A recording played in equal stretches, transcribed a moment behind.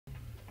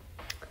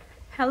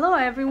Hello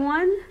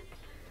everyone!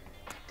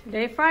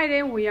 Today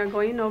Friday we are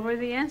going over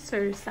the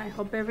answers. I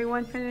hope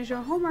everyone finished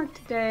your homework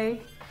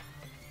today.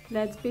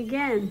 Let's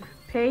begin.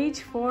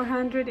 Page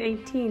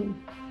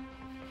 418.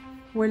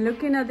 We're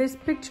looking at this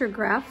picture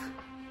graph.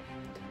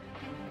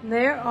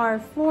 There are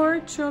 4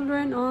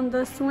 children on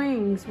the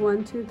swings.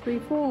 1, 2, 3,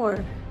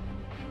 4.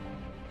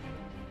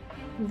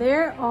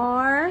 There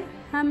are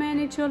how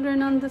many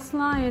children on the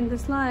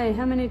slide?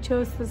 How many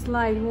chose the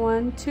slide?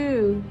 1,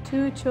 2.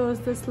 2 chose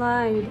the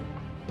slide.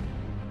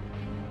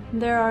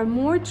 There are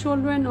more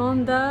children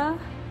on the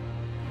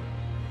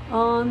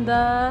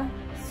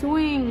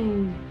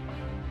swing.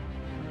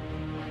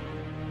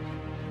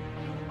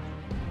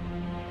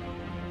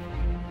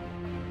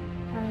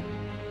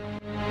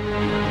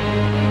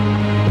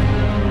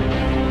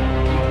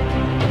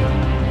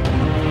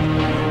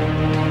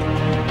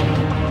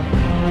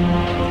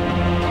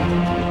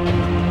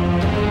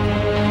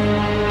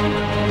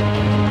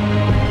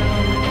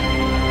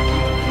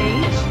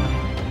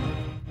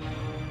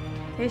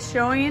 Is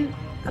showing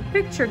a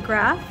picture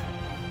graph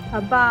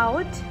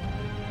about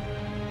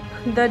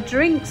the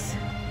drinks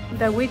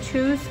that we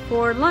choose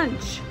for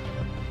lunch.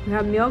 We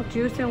have milk,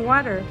 juice, and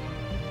water.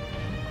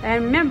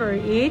 And remember,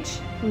 each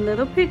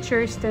little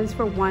picture stands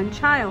for 1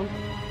 child.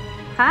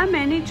 How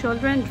many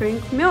children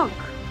drink milk?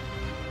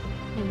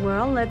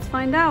 Well, let's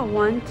find out.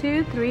 1,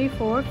 2, 3,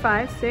 4,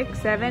 5, 6,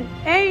 7,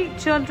 8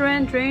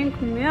 children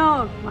drink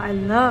milk. I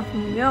love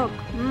milk.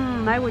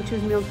 I would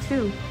choose milk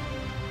too.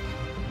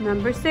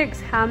 Number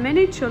 6, how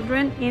many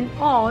children in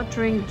all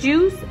drink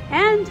juice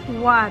and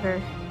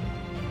water?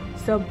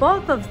 So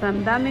both of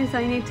them, that means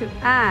I need to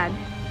add.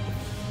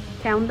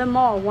 Count them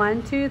all.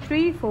 1, 2,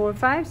 3, 4,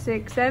 5,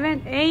 6,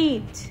 7,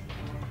 8.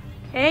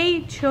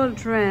 8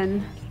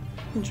 children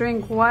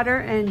drink water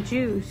and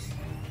juice.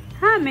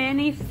 How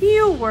many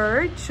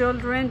fewer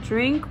children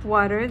drink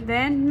water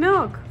than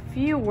milk?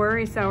 Fewer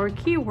is our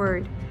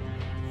keyword.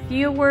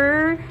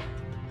 Fewer.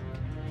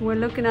 We're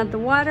looking at the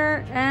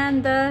water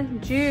and the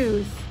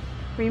juice.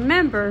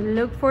 Remember,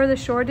 look for the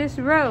shortest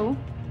row.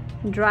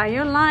 Draw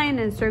your line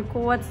and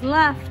circle what's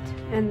left.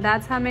 And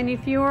that's how many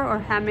fewer or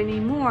how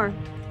many more.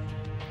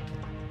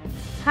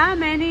 How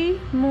many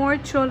more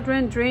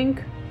children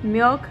drink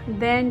milk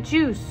than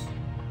juice?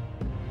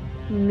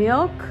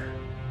 Milk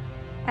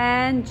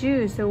and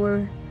juice. So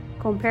we're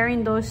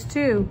comparing those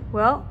two.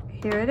 Well,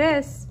 here it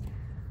is.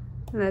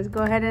 Let's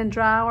go ahead and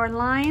draw our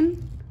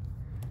line.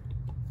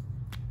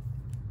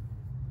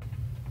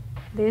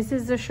 This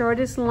is the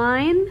shortest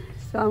line,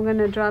 so I'm going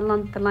to draw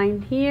the line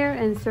here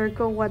and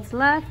circle what's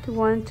left.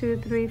 1,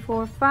 2, 3,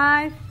 4,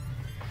 5.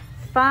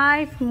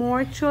 5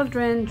 more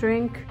children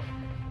drink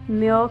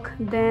milk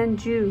than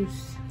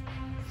juice.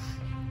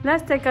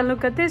 Let's take a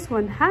look at this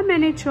one. How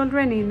many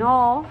children in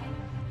all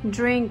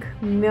drink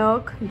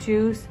milk,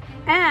 juice,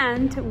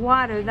 and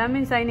water? That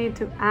means I need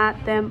to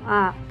add them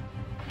up.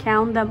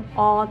 Count them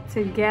all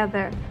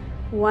together.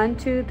 1,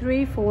 2,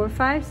 3, 4,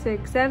 5,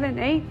 6, 7,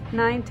 8,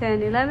 9,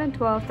 10, 11,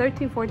 12,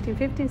 13, 14,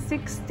 15,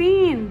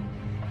 16.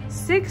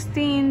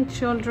 16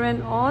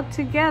 children all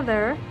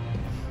together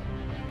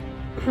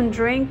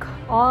drink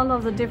all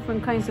of the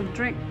different kinds of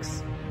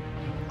drinks.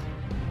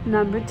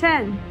 Number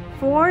 10,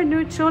 4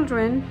 new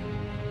children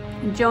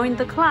joined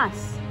the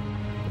class.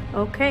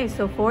 Okay,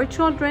 so 4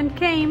 children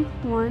came.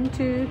 1,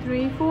 2,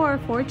 3, 4.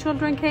 4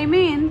 children came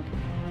in.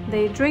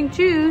 They drink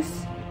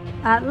juice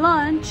at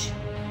lunch.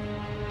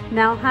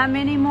 Now, how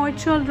many more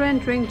children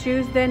drink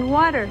juice than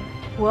water?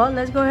 Well,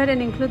 let's go ahead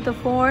and include the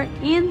 4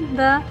 in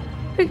the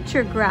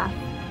picture graph.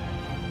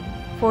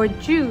 For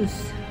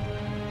juice,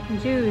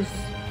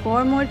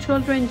 4 more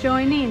children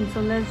join in.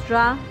 So let's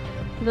draw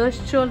those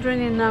children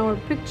in our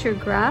picture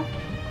graph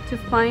to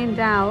find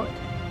out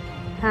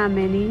how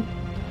many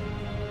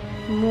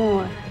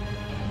more.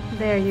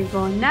 There you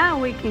go. Now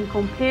we can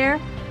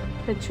compare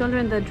the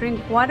children that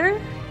drink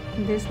water.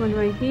 This one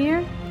right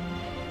here.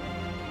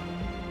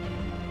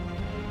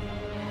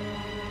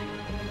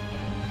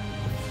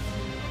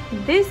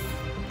 This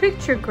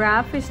picture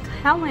graph is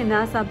telling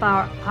us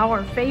about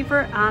our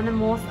favorite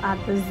animals at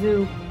the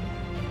zoo.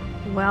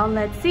 Well,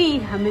 let's see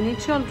how many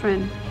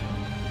children.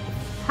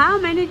 How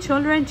many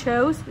children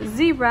chose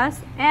zebras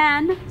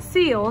and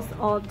seals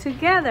all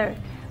together?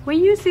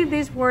 When you see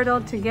this word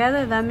all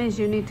together, that means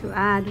you need to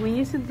add. When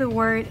you see the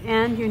word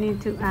and, you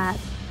need to add.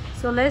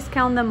 So let's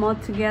count them all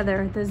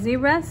together. The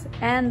zebras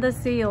and the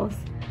seals.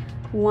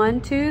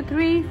 1, 2,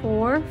 3,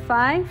 4,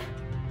 5,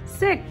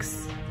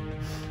 6.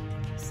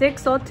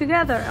 6 all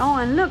together. Oh,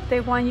 and look, they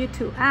want you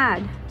to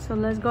add. So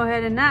let's go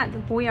ahead and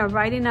add. We are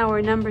writing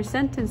our number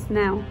sentence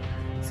now.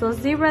 So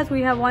zebras,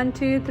 we have 1,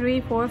 2,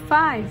 3, 4,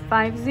 5.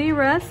 5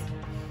 zebras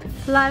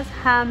plus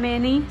how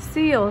many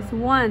seals?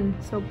 1.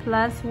 So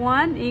plus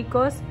 1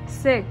 equals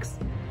 6.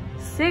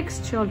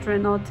 6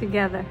 children all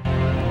together.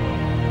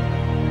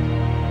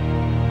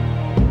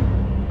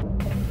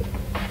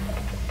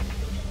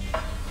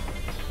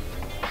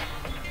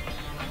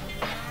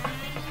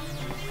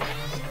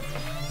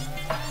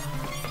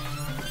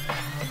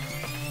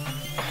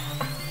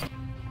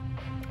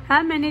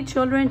 How many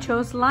children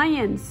chose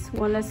lions?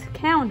 Well, let's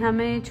count how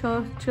many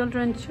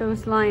children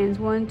chose lions.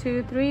 1,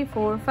 2, 3,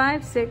 4,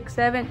 5, 6,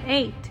 7,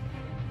 8.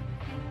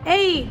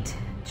 8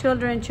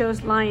 children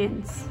chose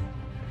lions.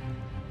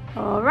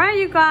 All right,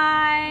 you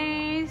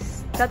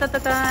guys.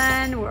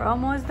 Da-da-da-dun. We're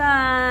almost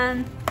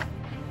done.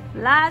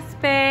 Last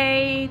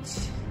page.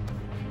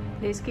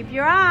 Please keep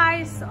your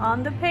eyes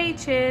on the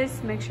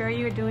pages. Make sure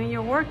you're doing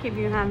your work if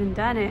you haven't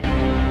done it.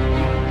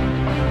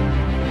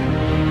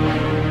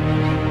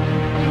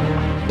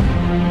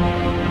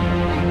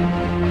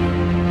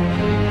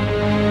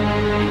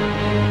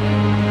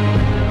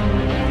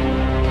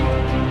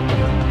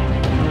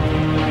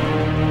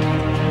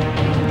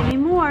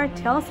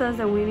 Tells us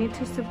that we need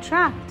to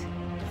subtract.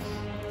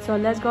 So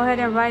let's go ahead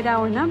and write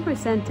our number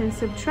sentence,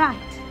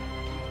 subtract.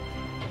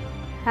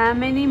 How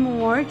many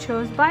more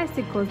chose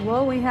bicycles?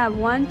 Well, we have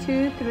 1,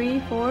 2, 3,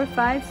 4,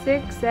 5,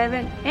 6,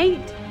 7, 8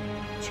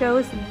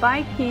 chose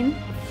biking.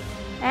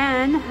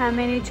 And how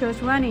many chose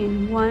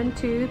running? 1,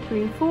 2,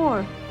 3,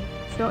 4.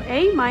 So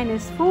 8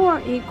 minus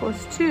 4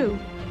 equals 2.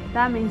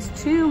 That means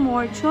 2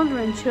 more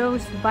children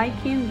chose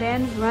biking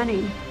than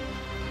running.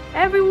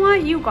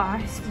 Everyone, you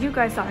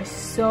guys are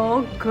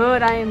so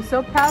good. I am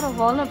so proud of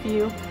all of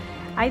you.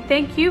 I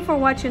thank you for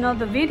watching all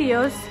the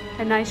videos,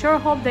 and I sure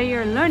hope that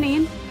you're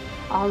learning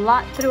a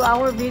lot through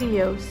our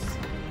videos.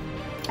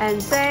 And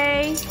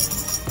say